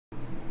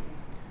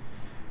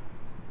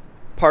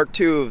part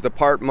two of the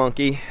part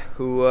monkey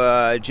who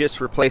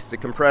just replaced the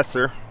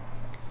compressor.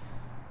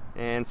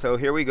 And so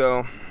here we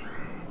go.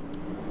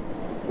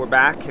 We're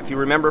back. If you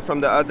remember from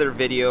the other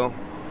video,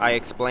 I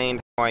explained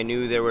how I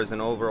knew there was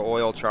an over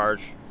oil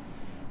charge,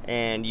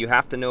 and you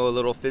have to know a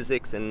little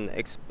physics and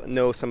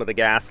know some of the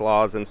gas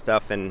laws and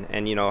stuff,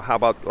 and you know, how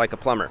about like a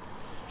plumber?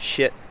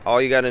 Shit,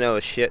 all you got to know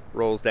is shit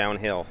rolls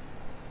downhill.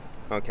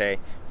 Okay,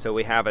 so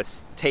we have a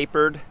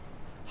tapered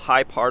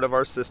high part of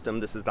our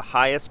system. This is the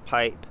highest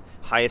pipe,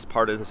 highest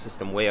part of the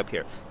system, way up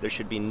here. There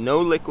should be no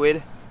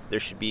liquid,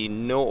 there should be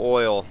no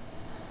oil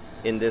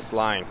in this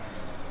line.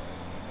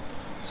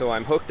 So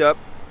I'm hooked up,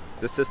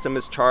 the system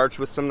is charged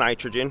with some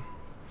nitrogen,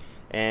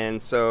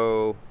 and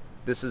so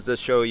this is to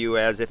show you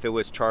as if it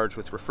was charged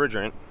with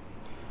refrigerant.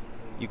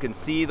 You can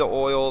see the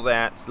oil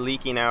that's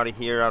leaking out of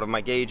here, out of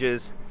my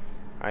gauges.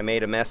 I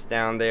made a mess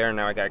down there,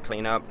 now I gotta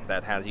clean up.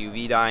 That has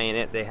UV dye in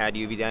it, they had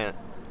UV dye in it.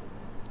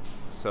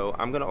 So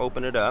I'm gonna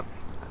open it up.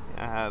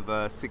 I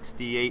have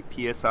 68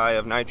 psi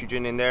of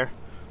nitrogen in there.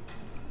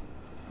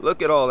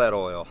 Look at all that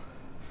oil.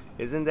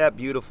 Isn't that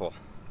beautiful?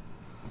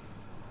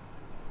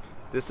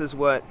 This is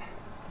what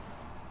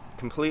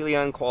completely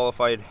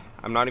unqualified,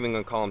 I'm not even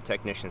gonna call them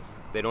technicians.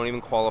 They don't even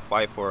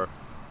qualify for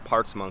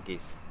parts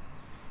monkeys.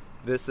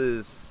 This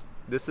is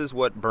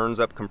what burns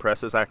up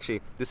compressors.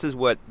 Actually, this is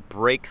what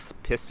breaks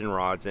piston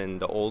rods in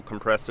the old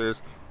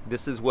compressors.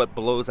 This is what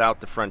blows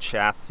out the front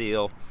shaft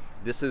seal.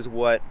 This is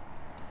what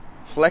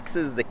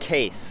flexes the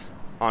case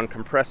on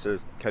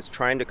compressors, because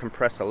trying to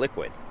compress a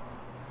liquid.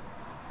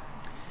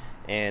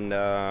 And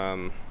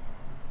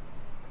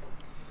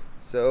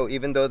so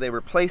even though they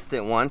replaced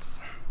it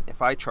once,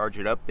 if I charge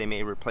it up, they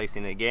may replace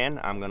it again.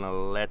 I'm gonna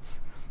let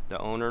the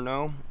owner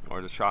know,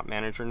 or the shop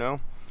manager know.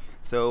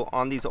 So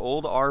on these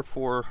old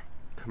R4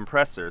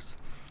 compressors,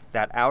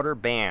 that outer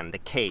band, the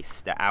case,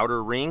 the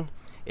outer ring,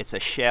 it's a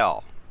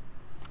shell.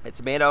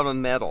 It's made out of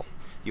metal.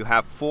 You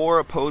have 4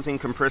 opposing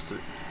compressor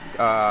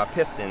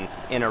pistons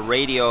in a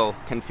radial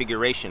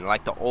configuration,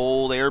 like the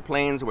old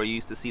airplanes where you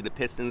used to see the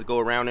pistons go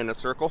around in a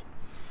circle.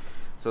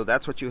 So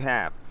that's what you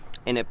have,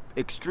 and it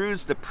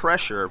extrudes the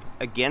pressure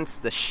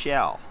against the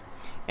shell.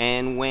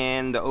 And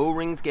when the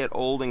O-rings get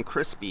old and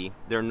crispy,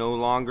 they're no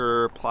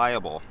longer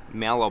pliable,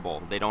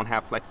 malleable. They don't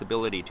have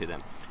flexibility to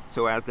them.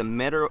 So as the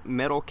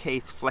metal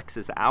case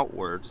flexes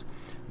outwards,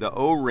 the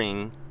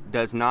O-ring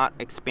does not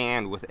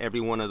expand with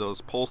every one of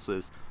those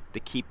pulses to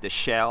keep the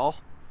shell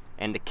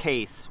and the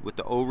case with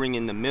the O-ring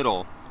in the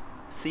middle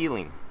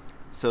sealing.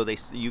 So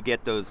you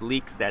get those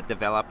leaks that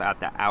develop at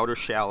the outer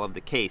shell of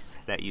the case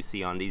that you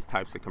see on these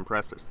types of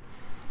compressors.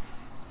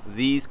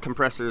 These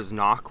compressors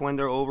knock when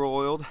they're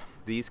over-oiled.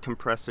 These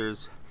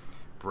compressors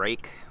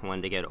break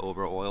when they get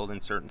over-oiled in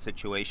certain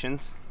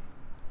situations.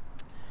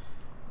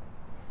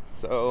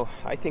 So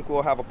I think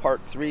we'll have a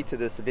part 3 to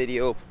this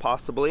video,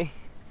 possibly.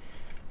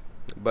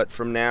 But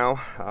from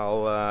now,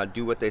 I'll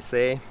do what they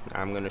say.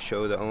 I'm going to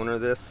show the owner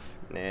this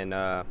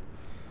and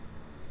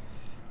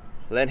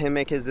let him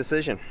make his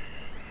decision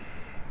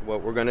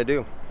what we're going to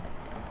do.